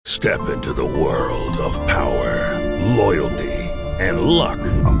Step into the world of power, loyalty, and luck.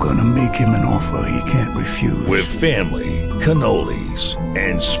 I'm gonna make him an offer he can't refuse. With family, cannolis,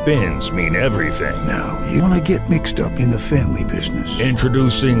 and spins mean everything. Now, you wanna get mixed up in the family business.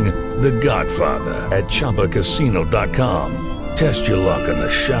 Introducing The Godfather at ChumbaCasino.com. Test your luck in the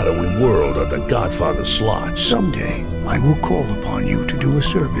shadowy world of The Godfather slot. Someday, I will call upon you to do a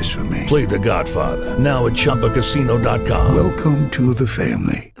service for me. Play The Godfather now at ChumbaCasino.com. Welcome to the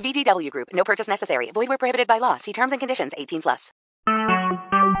family. VGW Group. No purchase necessary. Void where prohibited by law. See terms and conditions. 18+.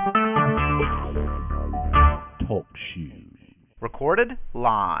 Talk shoes. Recorded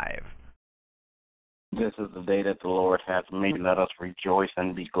live. This is the day that the Lord hath made. Let us rejoice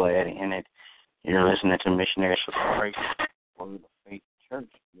and be glad in it. You're listening to Missionaries for Christ, Word of Faith Church.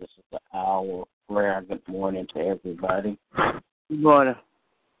 This is the hour of prayer. Good morning to everybody. Good morning.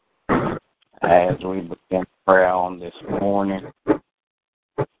 As we begin prayer on this morning,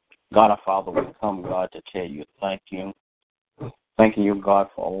 God our Father, we come, God, to tell you thank you. Thanking you, God,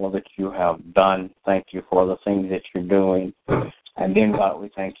 for all that you have done. Thank you for the things that you're doing. And then, God, we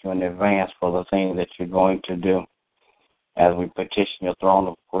thank you in advance for the things that you're going to do. As we petition your throne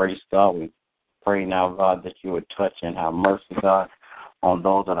of grace, God, we pray now, God, that you would touch and have mercy, God, on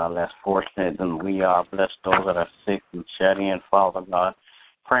those that are less fortunate than we are. Bless those that are sick and shut in, Father God.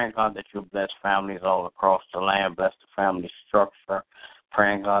 Praying, God, that you bless families all across the land. Bless the family structure.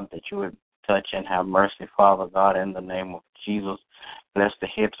 Praying, God, that you would touch and have mercy, Father God, in the name of Jesus. Bless the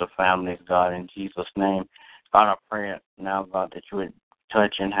hips of families, God, in Jesus' name. God, I pray now, God, that you would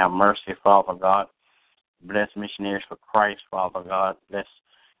touch and have mercy, Father God. Bless Missionaries for Christ, Father God. Bless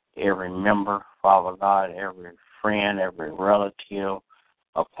every member, Father God, every friend, every relative,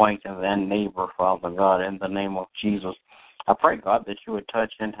 acquaintance, and neighbor, Father God, in the name of Jesus. I pray, God, that you would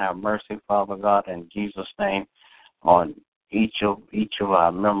touch and have mercy, Father God, in Jesus' name, on each of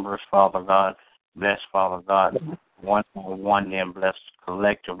our members, Father God. Bless, Father God, one by one, then bless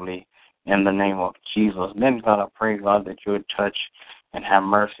collectively in the name of Jesus. Then, God, I pray, God, that you would touch and have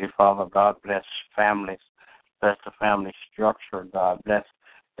mercy, Father God. Bless families. Bless the family structure, God. Bless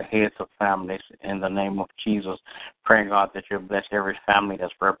the heads of families in the name of Jesus. Pray, God, that you bless every family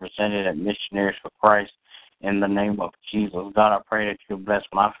that's represented at Missionaries for Christ in the name of Jesus. God, I pray that you bless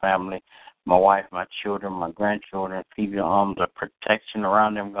my family, my wife, my children, my grandchildren. Keep your arms of protection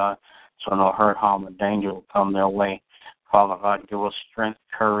around them, God, so no hurt, harm, or danger will come their way. Father God, give us strength,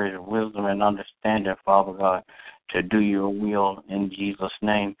 courage, wisdom, and understanding, Father God, to do your will in Jesus'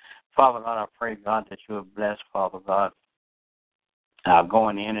 name. Father God, I pray, God, that you would bless, Father God,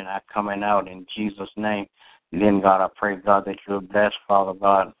 going in and coming out in Jesus' name. And then, God, I pray, God, that you would bless, Father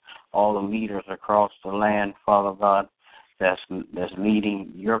God, all the leaders across the land, Father God, that's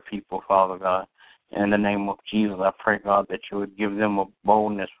leading your people, Father God. In the name of Jesus, I pray, God, that you would give them a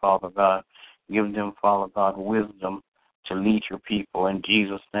boldness, Father God. Give them, Father God, wisdom to lead your people. In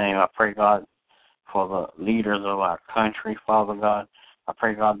Jesus' name, I pray, God, for the leaders of our country, Father God. I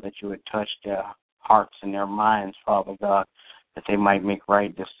pray, God, that you would touch their hearts and their minds, Father God, that they might make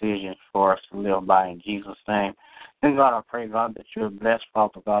right decisions for us to live by in Jesus' name. And God, I pray, God, that you would bless,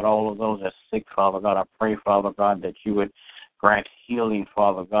 Father God, all of those that are sick, Father God. I pray, Father God, that you would grant healing,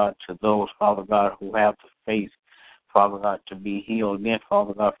 Father God, to those, Father God, who have the faith, Father God, to be healed. Then,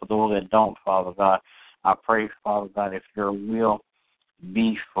 Father God, for those that don't, Father God, I pray, Father God, if your will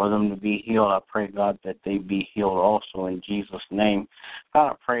be for them to be healed, I pray, God, that they be healed also in Jesus' name.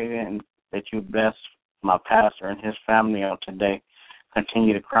 God, I pray then that you bless my pastor and his family on today.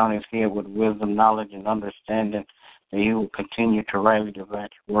 Continue to crown his head with wisdom, knowledge, and understanding, that he will continue to rightly divide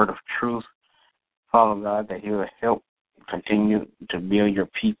your word of truth. Father God, that he will help continue to build your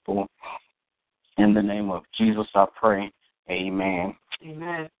people. In the name of Jesus, I pray. Amen.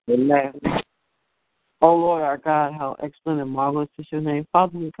 Amen. Amen. Oh, Lord, our God, how excellent and marvelous is your name.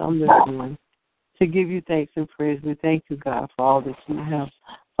 Father, we come this morning to give you thanks and praise. We thank you, God, for all that you have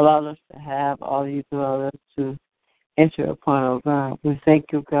allowed us to have, all that you've allowed us to enter upon, oh God. We thank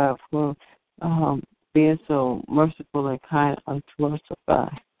you, God, for being so merciful and kind unto us, oh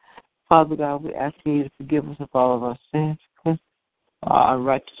God. Father God, we ask you to forgive us of all of our sins, our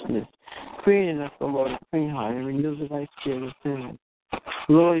unrighteousness, creating us, O Lord, a clean heart and renew the right spirit within us.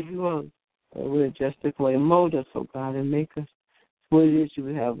 Lord, you are with a justice way. Mold us, O God, and make us what it is you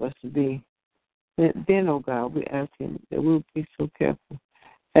would have us to be. Then, O God, we ask him that we'll be so careful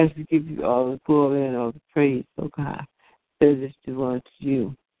as we give you all the glory and all the praise, O God, that is due unto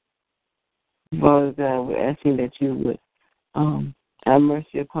you. Father God, we're asking that you would have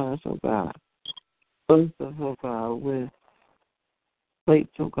mercy upon us, O God. Bless us, O God, with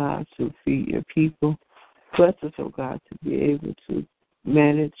plates, O God, to feed your people. Bless us, O God, to be able to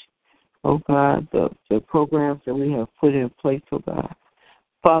manage oh God, the programs that we have put in place, oh God.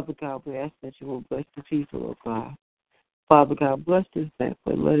 Father God, we ask that you will bless the people, oh God. Father God, bless this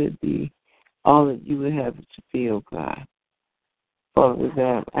banquet. Let it be all that you would have it to be, oh God. Father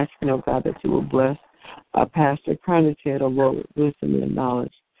God, I'm asking, oh God, that you will bless our pastor, crown his head, oh Lord, with wisdom and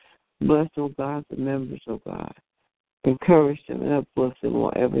knowledge. Bless, oh God, the members, oh God. Encourage them and uplift them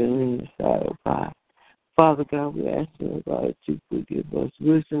wherever they're in the side, oh God. Father God, we ask you, oh God, that you would give us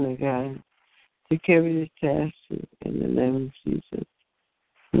wisdom and guidance to carry this task in the name of Jesus.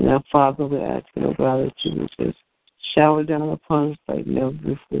 Now, Father, we ask you, oh God, that you would just shower down upon us like never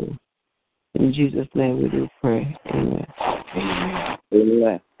before. In Jesus' name we do pray. Amen. Amen.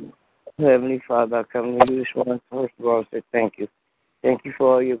 Amen. Heavenly Father, I come to you this morning. First of all, say thank you. Thank you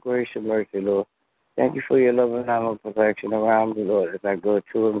for all your grace and mercy, Lord. Thank you for your love and armor protection around me, Lord, as I go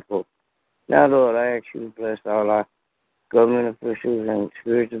to and fro. Now, Lord, I ask you to bless all our government officials and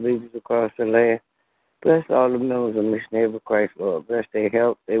spiritual leaders across the land. Bless all the members of Missionary of Christ, Lord. Bless their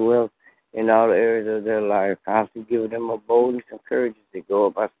health, their wealth, in all the areas of their life. Constantly giving them a boldness and courage as they go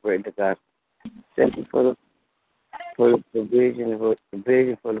about spreading the gospel. Thank you for the provision, for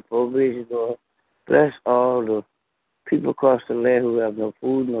the provision, Lord. Bless all the people across the land who have no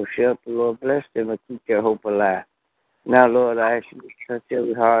food, no shelter, Lord. Bless them and keep their hope alive. Now, Lord, I ask you to touch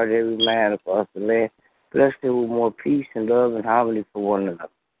every heart, every man across the land. Bless them with more peace and love and harmony for one another.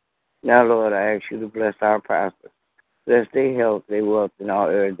 Now, Lord, I ask you to bless our pastors. Bless their health, their wealth, in all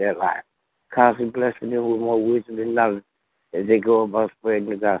areas of their life. Constantly blessing them with more wisdom and knowledge as they go about spreading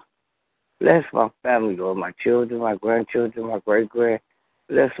the gospel. Bless my family, Lord, my children, my grandchildren, my great-grand.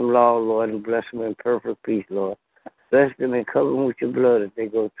 Bless them, Lord, and bless them in perfect peace, Lord. Bless them and cover them with your blood as they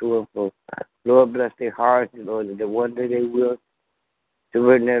go to and fro. Lord, bless their hearts, Lord, that one day they will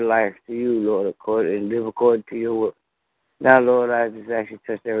surrender their life to you, Lord, and live according to your will. Now, Lord, I just ask you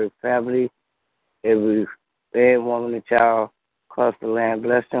to touch every family, every man, woman, and child across the land.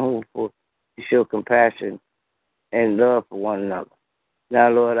 Bless them to show compassion and love for one another. Now,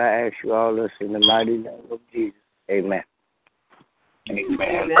 Lord, I ask you all this in the mighty name of Jesus. Amen.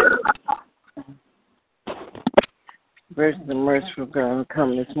 Amen. Gracious and merciful God, we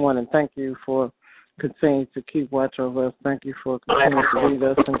come this morning. Thank you for continuing to keep watch over us. Thank you for continuing to lead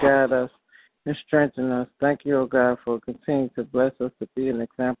us and guide us and strengthen us. Thank you, O God, for continuing to bless us to be an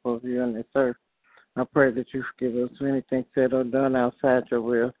example of you on this earth. I pray that you forgive us for anything said or done outside your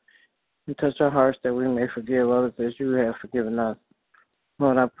will. And touch our hearts that we may forgive others as you have forgiven us.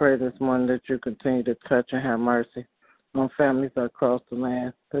 Lord, I pray this morning that you continue to touch and have mercy on families across the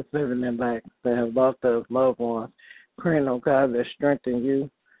land that's living in lack, that have lost their loved ones. Praying, oh God, that strengthen you.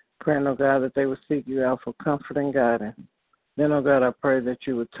 Praying, oh God, that they will seek you out for comfort and guidance. Then, oh God, I pray that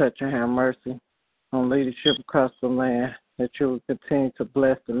you would touch and have mercy on leadership across the land, that you would continue to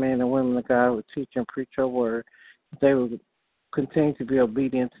bless the men and women of God who teach and preach your word, that they will continue to be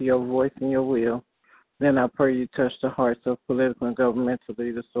obedient to your voice and your will. Then I pray you touch the hearts of political and governmental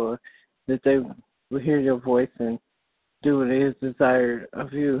leaders, Lord, that they will hear your voice and do what is desired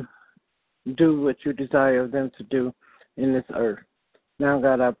of you, do what you desire of them to do in this earth. Now,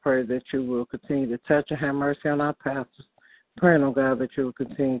 God, I pray that you will continue to touch and have mercy on our pastors. Praying, oh God, that you will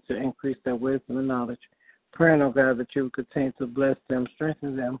continue to increase their wisdom and knowledge. Praying, oh God, that you will continue to bless them,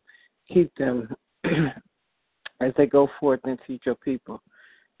 strengthen them, keep them as they go forth and teach your people.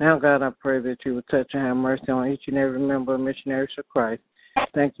 Now, God, I pray that you will touch and have mercy on each and every member of Missionaries of Christ.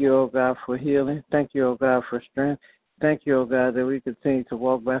 Thank you, oh God, for healing. Thank you, oh God, for strength. Thank you, oh God, that we continue to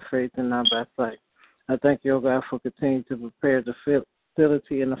walk by faith and not by sight. I thank you, oh God, for continuing to prepare the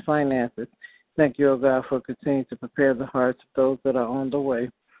facility and the finances. Thank you, oh God, for continuing to prepare the hearts of those that are on the way.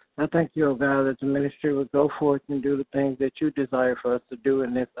 I thank you, oh God, that the ministry will go forth and do the things that you desire for us to do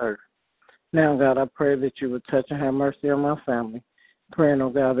in this earth. Now, God, I pray that you would touch and have mercy on my family. Praying, oh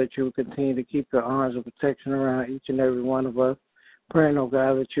God, that you would continue to keep your arms of protection around each and every one of us. Praying, oh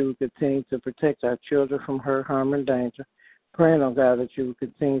God, that you would continue to protect our children from hurt, harm, and danger. Praying, oh God, that you would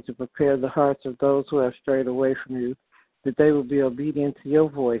continue to prepare the hearts of those who have strayed away from you, that they will be obedient to your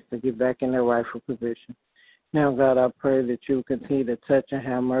voice and get back in their rightful position. Now, God, I pray that you will continue to touch and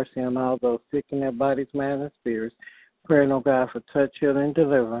have mercy on all those sick in their bodies, minds, and spirits. Praying, oh God, for touch, healing, and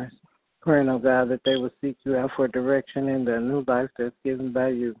deliverance. Praying, oh God, that they will seek you out for direction in their new life that's given by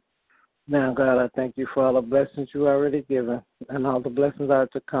you. Now, God, I thank you for all the blessings you already given and all the blessings are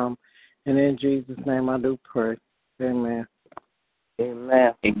to come. And in Jesus' name I do pray. Amen.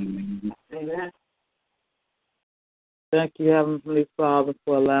 Amen. Amen. Amen. Thank you, Heavenly Father,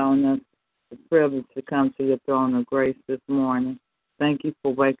 for allowing us the privilege to come to your throne of grace this morning. Thank you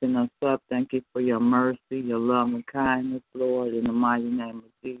for waking us up. Thank you for your mercy, your love and kindness, Lord, in the mighty name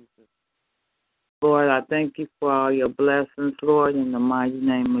of Jesus. Lord, I thank you for all your blessings, Lord, in the mighty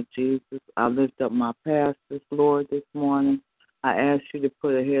name of Jesus. I lift up my pastors, Lord, this morning. I ask you to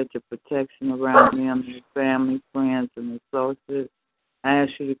put a hedge of protection around them, their family, friends, and associates. I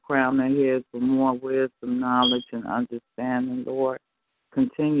ask you to crown their heads with more wisdom, knowledge, and understanding, Lord.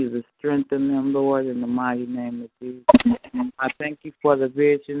 Continue to strengthen them, Lord, in the mighty name of Jesus. I thank you for the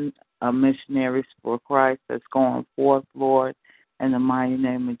vision of missionaries for Christ that's going forth, Lord, in the mighty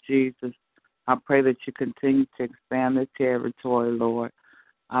name of Jesus. I pray that you continue to expand the territory, Lord.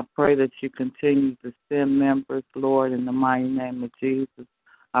 I pray that you continue to send members, Lord, in the mighty name of Jesus.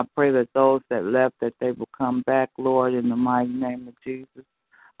 I pray that those that left, that they will come back, Lord, in the mighty name of Jesus.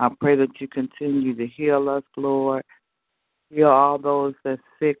 I pray that you continue to heal us, Lord. Heal all those that's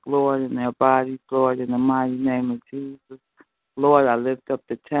sick, Lord, in their bodies, Lord, in the mighty name of Jesus. Lord, I lift up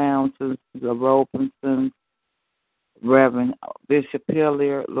the Townsends, the Robinsons, Reverend Bishop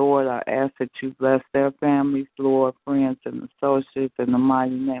Hilliard. Lord, I ask that you bless their families, Lord, friends, and associates in the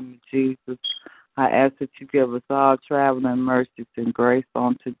mighty name of Jesus. I ask that you give us all traveling mercies and grace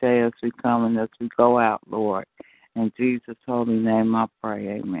on today as we come and as we go out, Lord. In Jesus' holy name I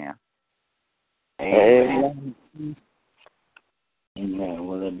pray, amen. Amen. Amen.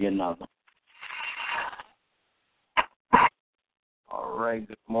 Will there be another? All right.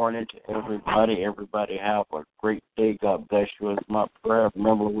 Good morning to everybody. Everybody have a great day. God bless you. It's my prayer.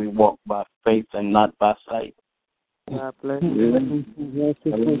 Remember, we walk by faith and not by sight. God bless you.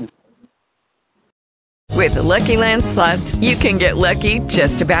 With the Lucky Land Slots, you can get lucky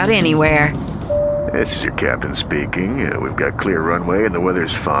just about anywhere. This is your captain speaking. We've got clear runway and the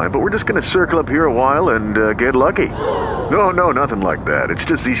weather's fine, but we're just going to circle up here a while and get lucky. No, nothing like that. It's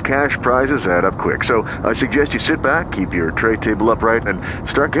just these cash prizes add up quick. So I suggest you sit back, keep your tray table upright, and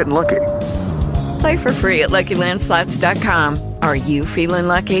start getting lucky. Play for free at LuckyLandSlots.com. Are you feeling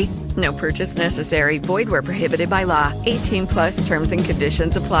lucky? No purchase necessary. Void where prohibited by law. 18+ terms and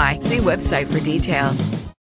conditions apply. See website for details.